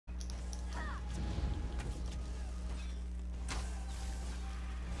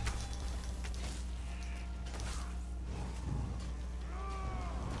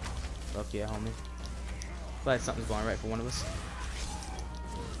Fuck yeah, homie. Glad something's going right for one of us.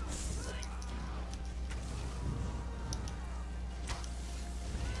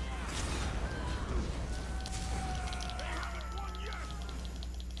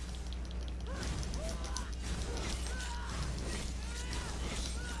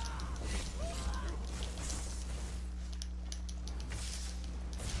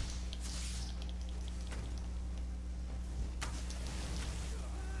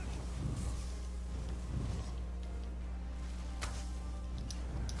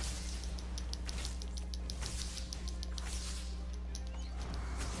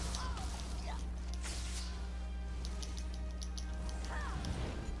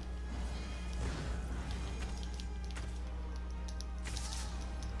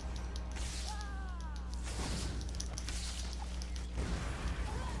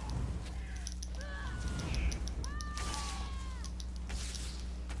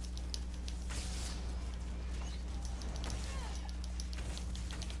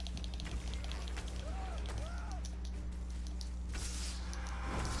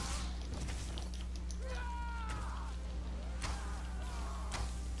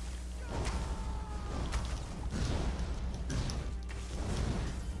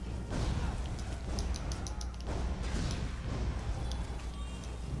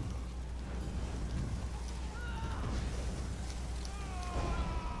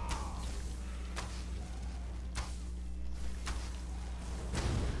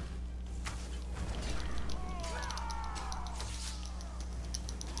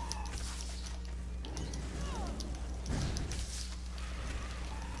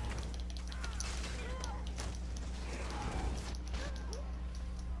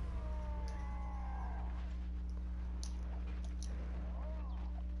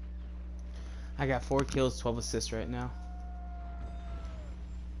 I got 4 kills, 12 assists right now.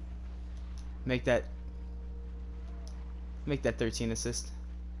 Make that 13 assists.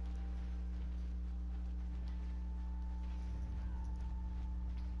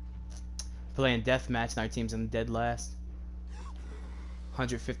 Playing deathmatch and our team's in dead last.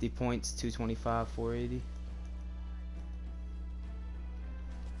 150 points, 225, 480.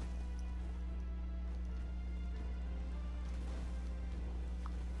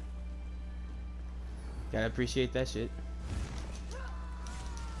 Gotta appreciate that shit.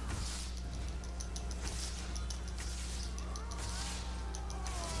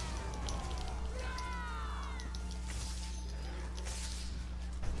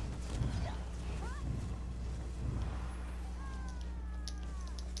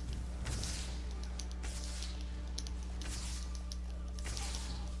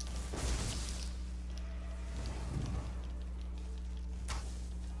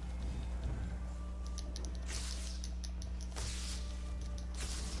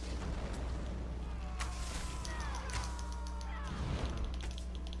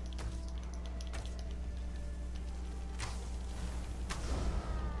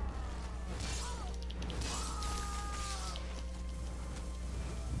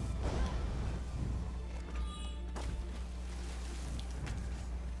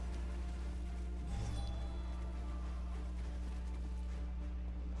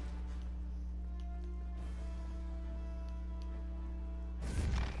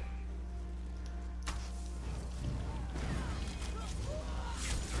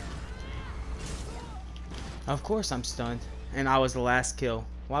 Of course I'm stunned. And I was the last kill.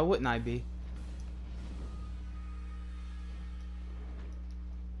 Why wouldn't I be?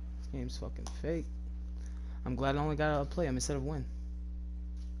 This game's fucking fake. I'm glad I only got to play him instead of win.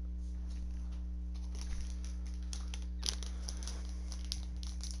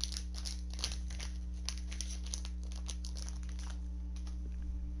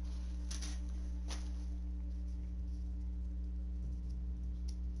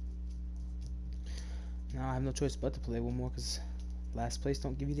 Now I have no choice but to play one more because last place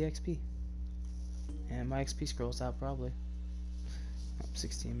don't give you the XP. And my XP scrolls out probably.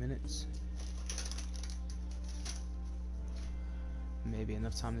 16 minutes. Maybe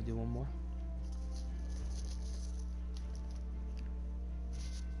enough time to do one more.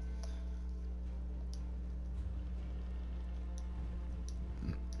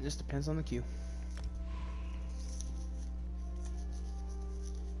 It just depends on the queue.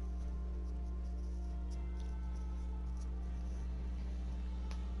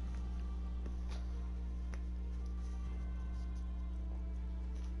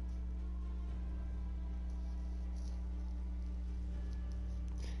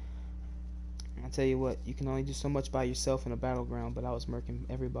 I'll tell you what, you can only do so much by yourself in a battleground, but I was murking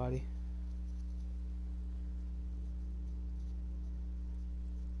everybody.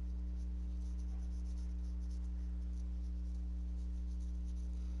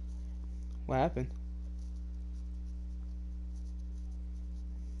 What happened?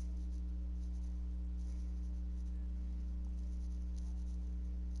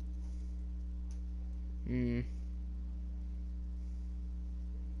 Hmm.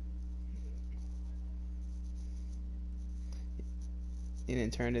 You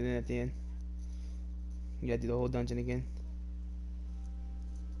didn't turn it in at the end. You gotta do the whole dungeon again.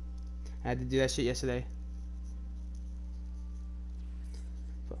 I had to do that shit yesterday.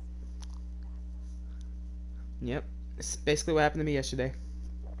 Yep. It's basically what happened to me yesterday.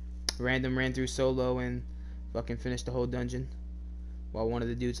 Random ran through solo and fucking finished the whole dungeon while one of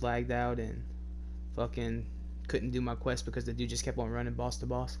the dudes lagged out and fucking couldn't do my quest because the dude just kept on running boss to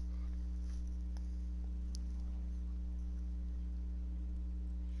boss.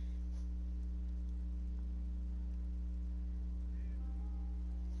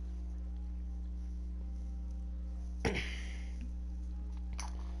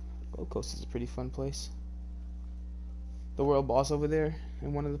 Gold Coast is a pretty fun place. The world boss over there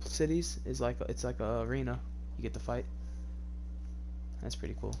in one of the cities is like it's like a arena. You get to fight. That's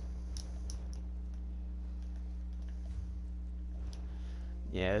pretty cool.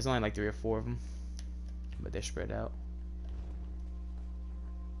 Yeah, there's only like 3 or 4 of them, but they're spread out.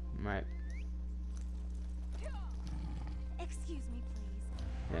 Right. Excuse me,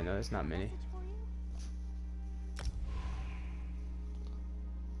 please. Yeah, no, there's not many. Message for you?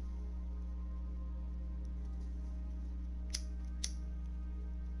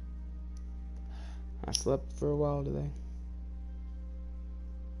 I slept for a while today.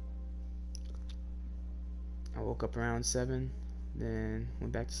 I woke up around 7, then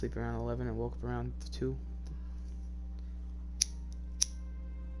went back to sleep around 11 and woke up around 2.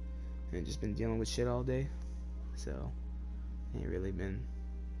 And just been dealing with shit all day, so ain't really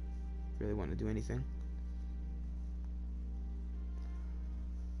wanting to do anything.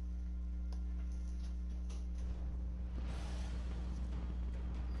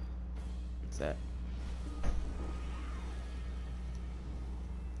 What's that?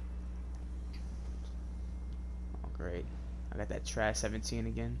 Oh great, I got that trash 17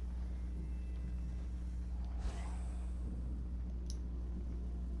 again.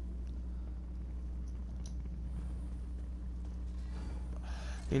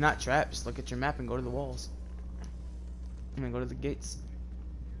 You're not trapped. Just look at your map and go to the walls. I mean, go to the gates.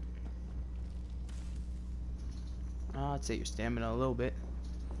 I'd say your stamina a little bit.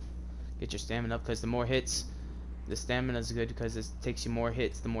 Get your stamina up because the more hits, the stamina is good because it takes you more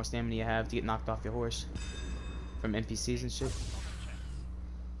hits. The more stamina you have to get knocked off your horse from NPCs and shit.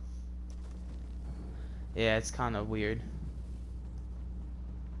 Yeah, it's kind of weird.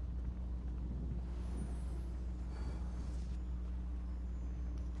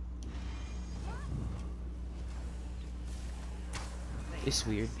 It's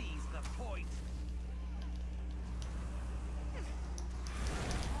weird.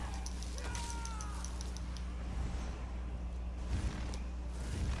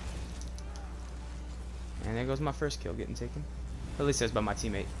 And there goes my first kill getting taken. At least that's by my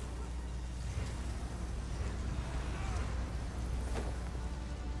teammate.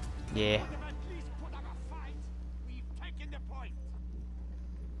 Yeah.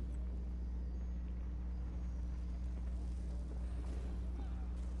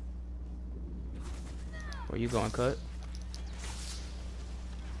 Where you going, Cut?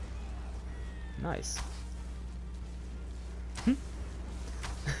 Nice.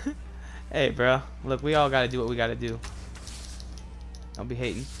 Hey, bro. Look, we all gotta do what we gotta do. Don't be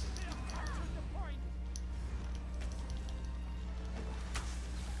hating.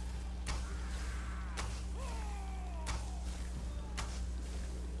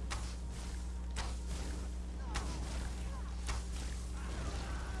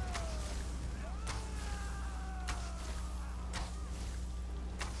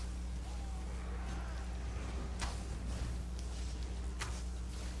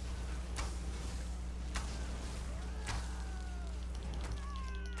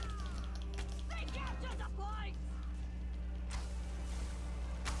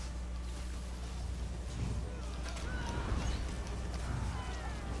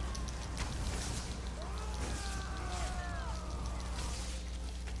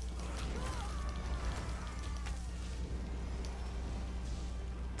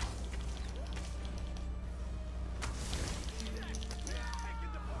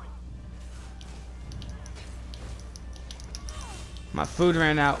 My food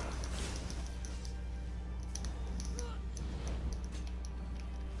ran out.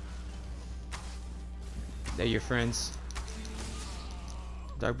 They're your friends.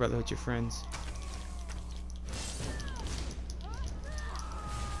 Dark Brotherhood, your friends.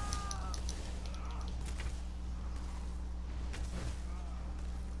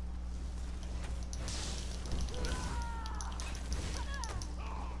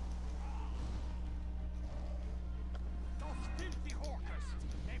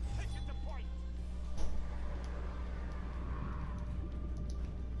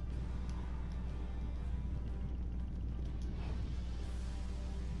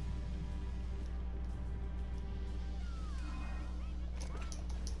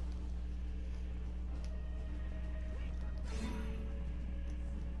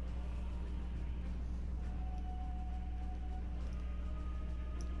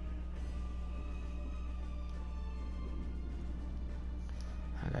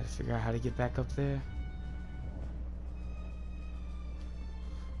 I gotta figure out how to get back up there.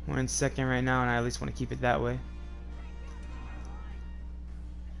 We're in second right now, and I at least want to keep it that way.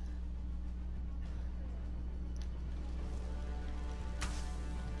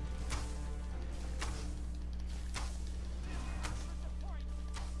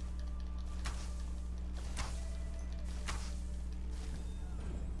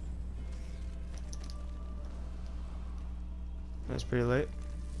 That's pretty late.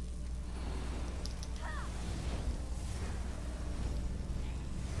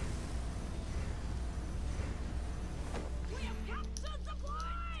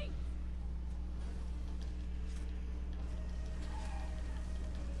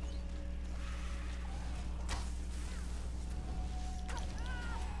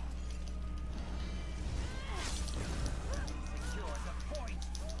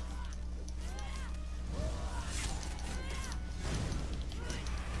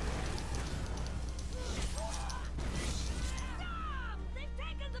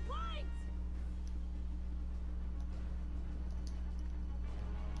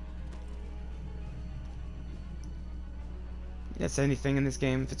 That's anything in this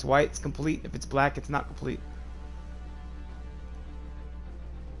game. If it's white, it's complete. If it's black, it's not complete.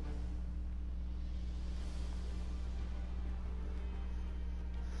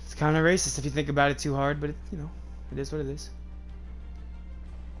 It's kind of racist if you think about it too hard, but it, you know, it is what it is.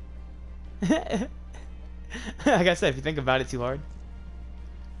 Like I said, if you think about it too hard.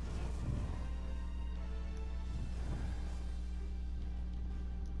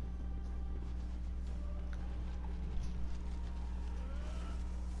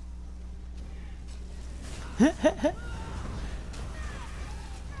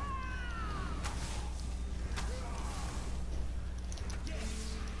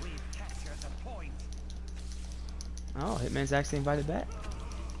 Oh, Hitman's actually invited back.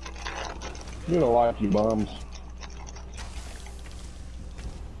 You don't like you bums.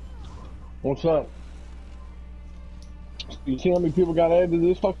 What's up? You see how many people got added to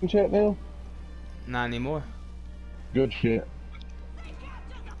this fucking chat now? Not anymore. Good shit.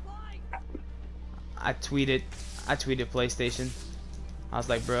 I tweeted PlayStation. I was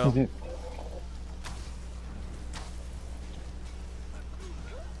like, bro.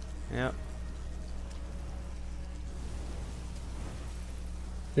 Yep.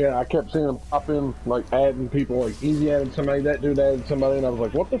 Yeah, I kept seeing them pop in, like, adding people, like, Easy added somebody, that dude added somebody, and I was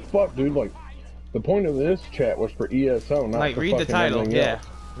like, what the fuck, dude? Like, the point of this chat was for ESO, not like, for read the fucking title, everything yeah. else.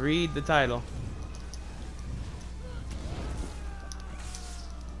 Read the title.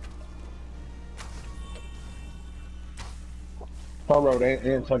 I wrote, and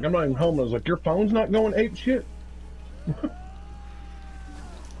it's like, I'm not even home. I was like, your phone's not going ape shit?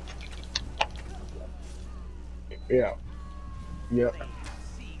 Yeah. Yep.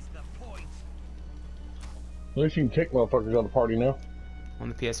 At least you can kick motherfuckers out of the party now. On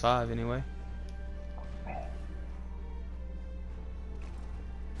the PS5, anyway.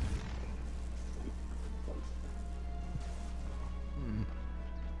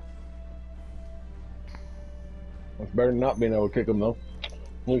 It's better than not being able to kick them, though. At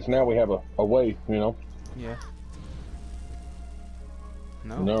least now we have a way, you know? Yeah.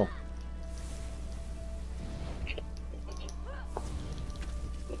 No. No.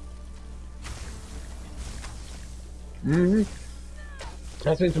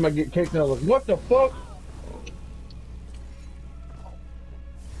 I seen somebody get kicked and I was like, what the fuck?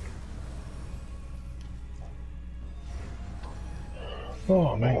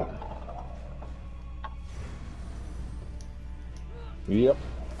 Oh, man. Yep.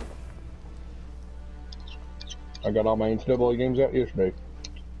 I got all my NCAA games out yesterday.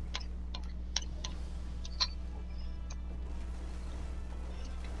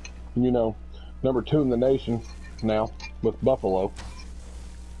 You know, number 2 in the nation now with Buffalo.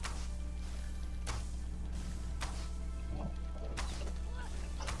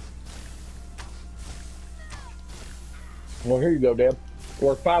 Well, here you go, Dad.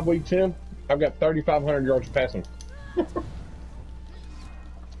 We're 5 weeks in. I've got 3,500 yards passing.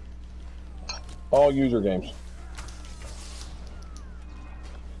 All user games.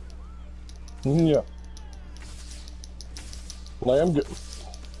 Yeah. Like, I'm good.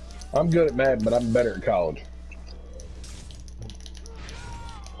 I'm good at Madden, but I'm better at college.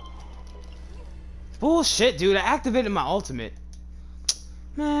 Bullshit, dude. I activated my ultimate.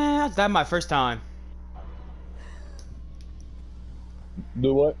 Man, I died my first time.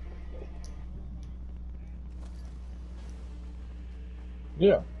 Do what?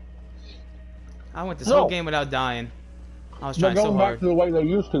 Yeah. I went this whole game without dying. I was trying They're so going hard. back to the way they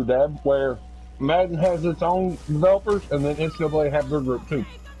used to, Dad, where Madden has its own developers, and then NCAA have their group too.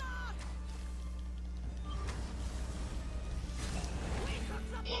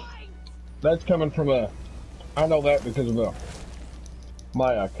 That's coming from I know that because of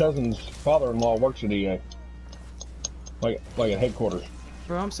my cousin's father-in-law works at EA, like at headquarters.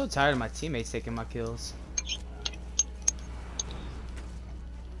 Bro, I'm so tired of my teammates taking my kills.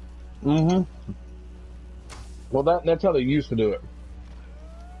 Mm-hmm. Well, that's how they used to do it.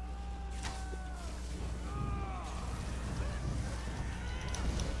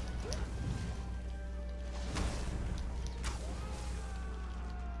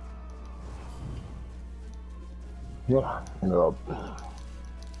 Well,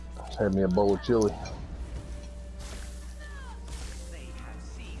 just had me a bowl of chili.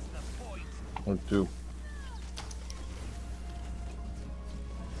 One, two.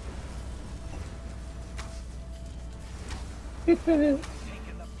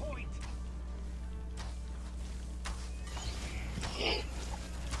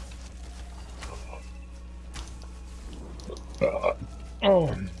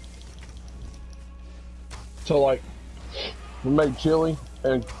 Oh. So like, we made chili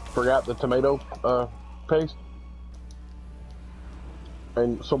and forgot the tomato paste,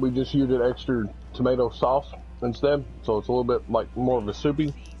 and so we just used an extra tomato sauce instead. So it's a little bit like more of a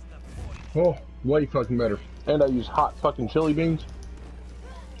soupy. Oh, way fucking better. And I use hot fucking chili beans.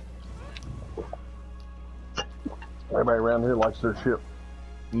 Everybody around here likes their shit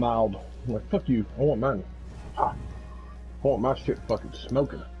mild. I'm like, fuck you. I want mine hot. I want my shit fucking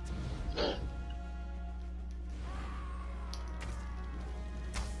smoking.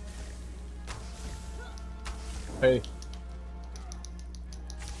 Hey.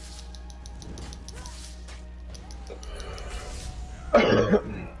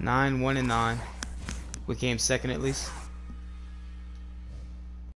 Nine, 1 and 9. We came second at least.